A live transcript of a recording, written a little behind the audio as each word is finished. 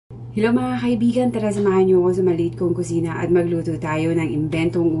Hello mga kaibigan, tara samahan niyo ako sa maliit kong kusina at magluto tayo ng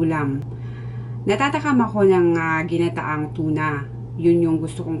imbentong ulam. Natatakam ako ng ginataang tuna. Yun yung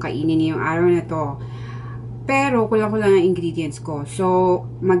gusto kong kainin ngayong araw na to. Pero kulang-kulang ang ingredients ko. So,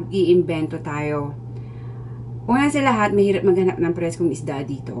 mag-iimbento tayo. Una sa lahat, mahirap maghanap ng preskong isda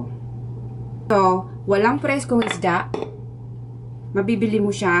dito. So, walang preskong isda. Mabibili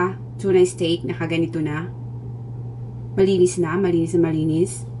mo siya, tuna steak, nakaganito na. Malinis na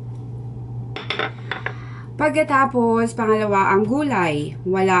malinis. Pagkatapos, pangalawa, ang gulay.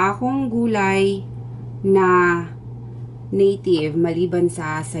 Wala akong gulay na native maliban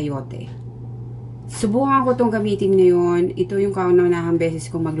sa chayote. Subukan ko itong gamitin ngayon. Ito yung kauna-unahang beses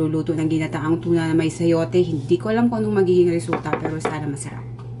kong magluluto ng ginataang tuna na may chayote. Hindi ko alam kung anong magiging resulta pero sana masarap.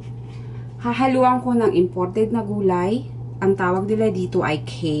 Hahaluan ko ng imported na gulay. Ang tawag nila dito ay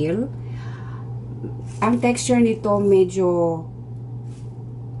kale. Ang texture nito medyo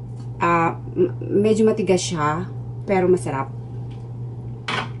matigas siya, pero masarap.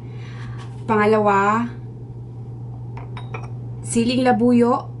 Pangalawa, siling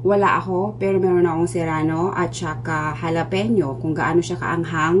labuyo, wala ako, pero meron akong serrano at saka jalapeno. Kung gaano siya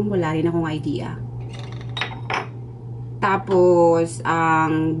kaanghang, wala rin akong idea. Tapos,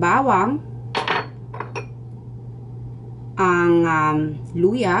 ang bawang, ang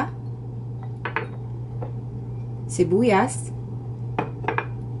luya, sibuyas,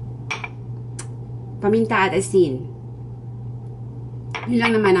 paminta at asin. Yun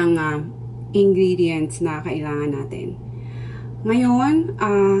lang naman ang ingredients na kailangan natin. Ngayon,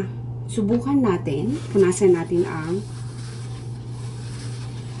 subukan natin. Punasan natin ang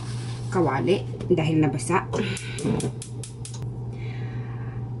kawali dahil nabasa.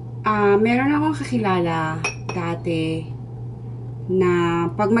 Meron akong kakilala dati na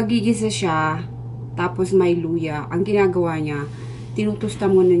pag magigisa siya tapos may luya, ang ginagawa niya, tinutusta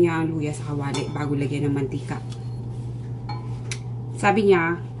muna niya ang luya sa kawali bago lagyan ng mantika. Sabi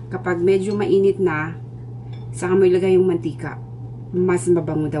niya, kapag medyo mainit na, saka mo ilagay yung mantika, mas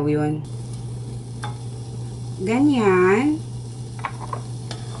mabango daw yun. Ganyan.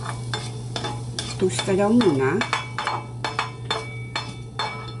 Tusta daw muna.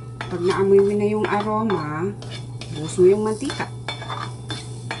 Pag naamoy mo na yung aroma, buhos mo yung mantika.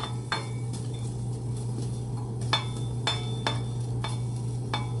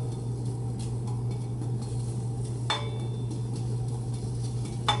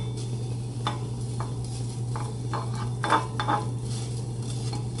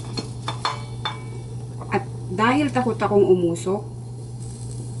 At dahil takot akong umusok,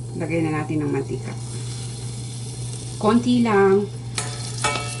 lagay na natin ng mantika. Konti lang.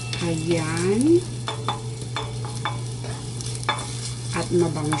 Ayan. At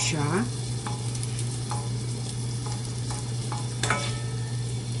mabango siya.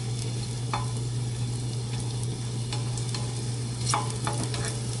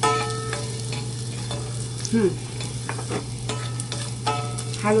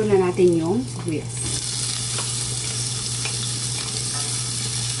 Halo na natin yung sibuyas.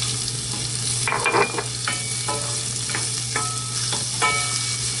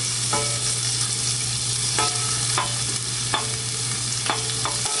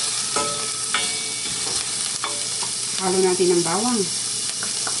 Halo natin ng bawang.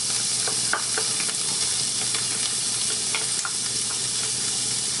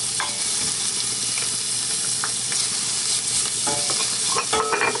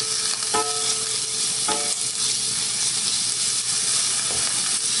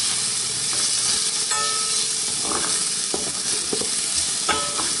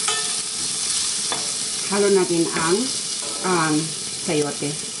 Halo natin ang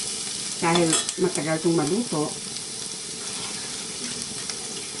chayote. Dahil matagal itong maluto,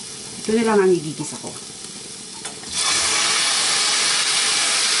 ito na lang ang igigisa ko.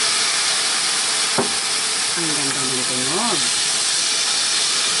 Ang ganda ng tunog.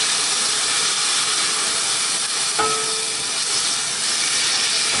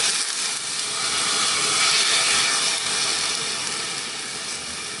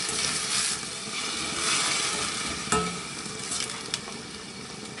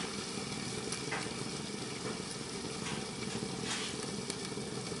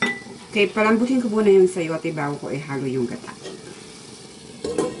 Okay, palambutin ko muna yung sayote bago ko ihalo yung gata.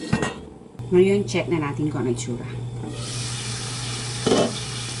 Ngayon, check na natin kung ano itsura.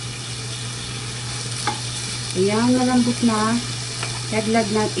 Ayan, malambot na.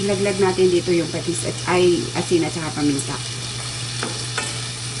 Ilaglag natin dito yung patis at asin at saka paminta.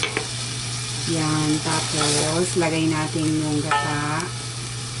 Yan, tapos lagay natin yung gata.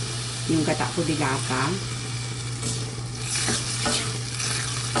 Yung gata ko dilata.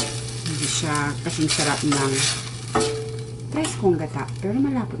 siya kasing sarap ng preskong gata. Pero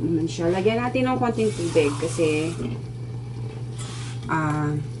malapot naman siya. Lagyan natin ng konting tubig kasi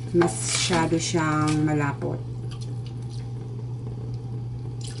masyado siyang malapot.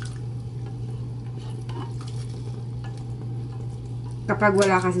 Kapag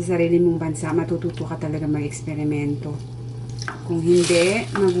wala ka sa sarili mong bansa, matututo ka talaga mag-eksperimento. Kung hindi,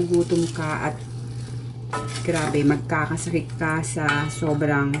 magugutom ka at grabe, magkakasakit ka sa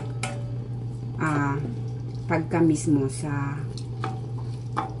sobrang pagkamis mo sa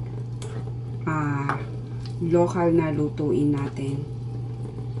local na lutuin natin.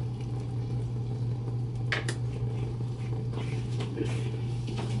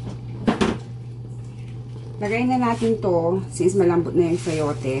 Lagay na natin to since malambot na yung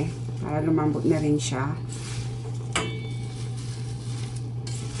chayote para lumambot na rin siya.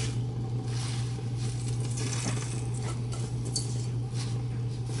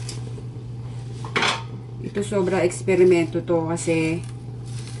 Ito sobra eksperimento to kasi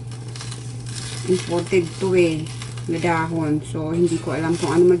imported to na dahon. So hindi ko alam kung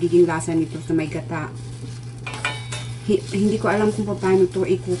ano magiging lasa nito sa may gata. Hindi ko alam kung paano to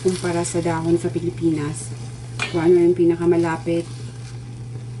ikukumpara sa dahon sa Pilipinas. Kung ano yung pinakamalapit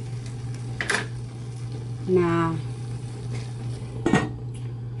na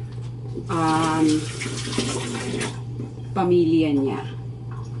pamilya niya.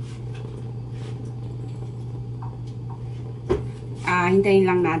 Hintayin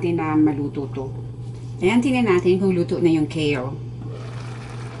lang natin na maluto to. Ayan, tingnan natin kung luto na yung kale.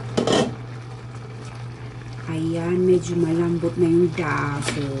 Ayan, medyo malambot na yung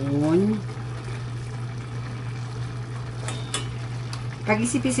dahon.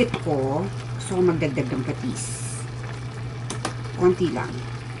 Pag-isip-isip ko, gusto ko magdagdag ng patis. Konti lang.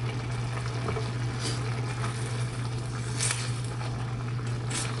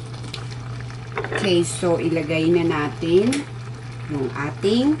 Okay, so ilagay na natin yung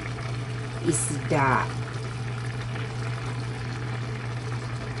ating isda.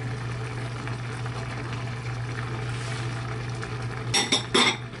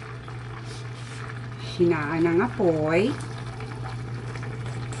 Hinaan ng apoy.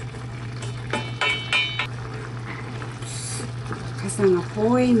 Ang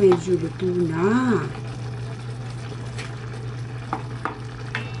apoy, medyo luto na.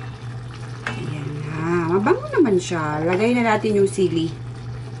 Ayan na. Mabango naman siya. Lagay na natin yung sili.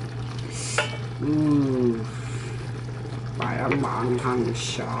 Parang maanghang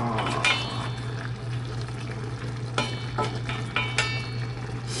siya.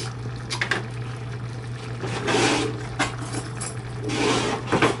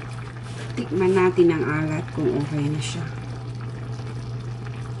 Tikman natin ang alat kung okay na siya.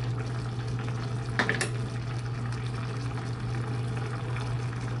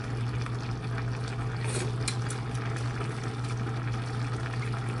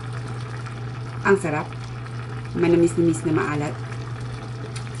 Ang sarap. Manamis-namis na maalat.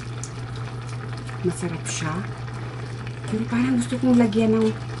 Masarap siya. Pero parang gusto kong lagyan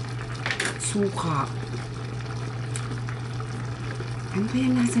ng suka. Ano kaya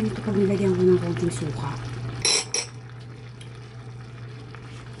nasa nito pag nilagyan ko ng konting suka?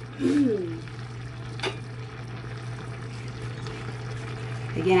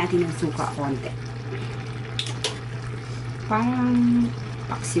 Lagyan natin ng suka konti. Parang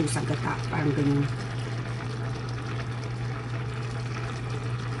paksiw sa gata. Parang ganyan.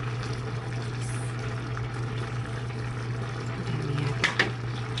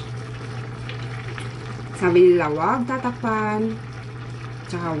 Sabi nila, wag tatakpan.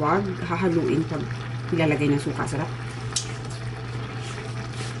 Tsaka wag hahaluin pag ilalagay ng suka. Sarap.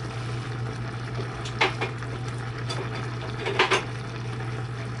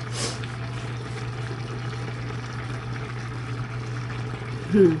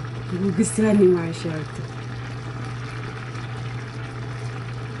 Gugustuhan ni Marshall to.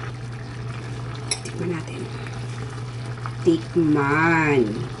 Tikman natin. Tikman.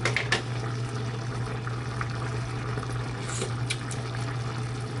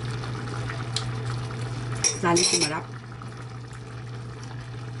 Lalo sumarap.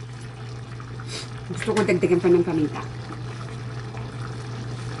 Gusto ko dagdagan pa ng paminta.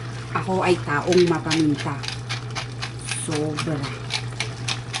 Ako ay taong mapaminta. Sobra.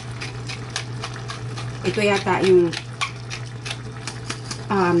 Ito yata yung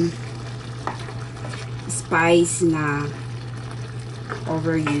spice na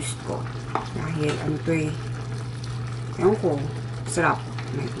overused ko. Dahil ano to ewan ko, sarap.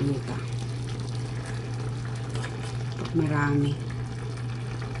 May paminta. Marami.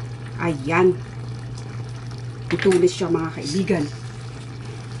 Ayan. Itulis siya mga kaibigan.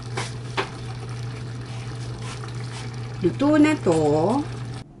 Luto na to.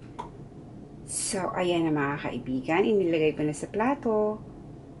 So, ayan na mga kaibigan. Inilagay ko na sa plato.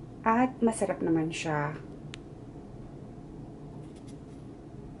 At masarap naman siya.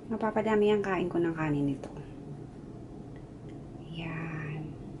 Mapapadami ang kain ko ng kanin nito. Yan.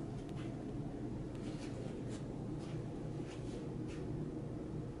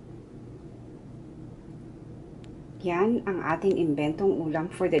 Yan ang ating imbentong ulam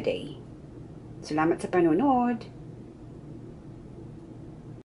for the day. Salamat sa panonood!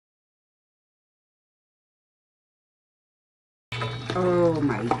 Oh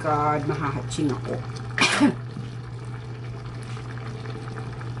my God, mahahatching ako.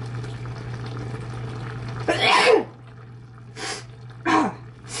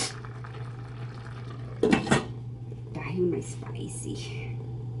 Dahil may spicy.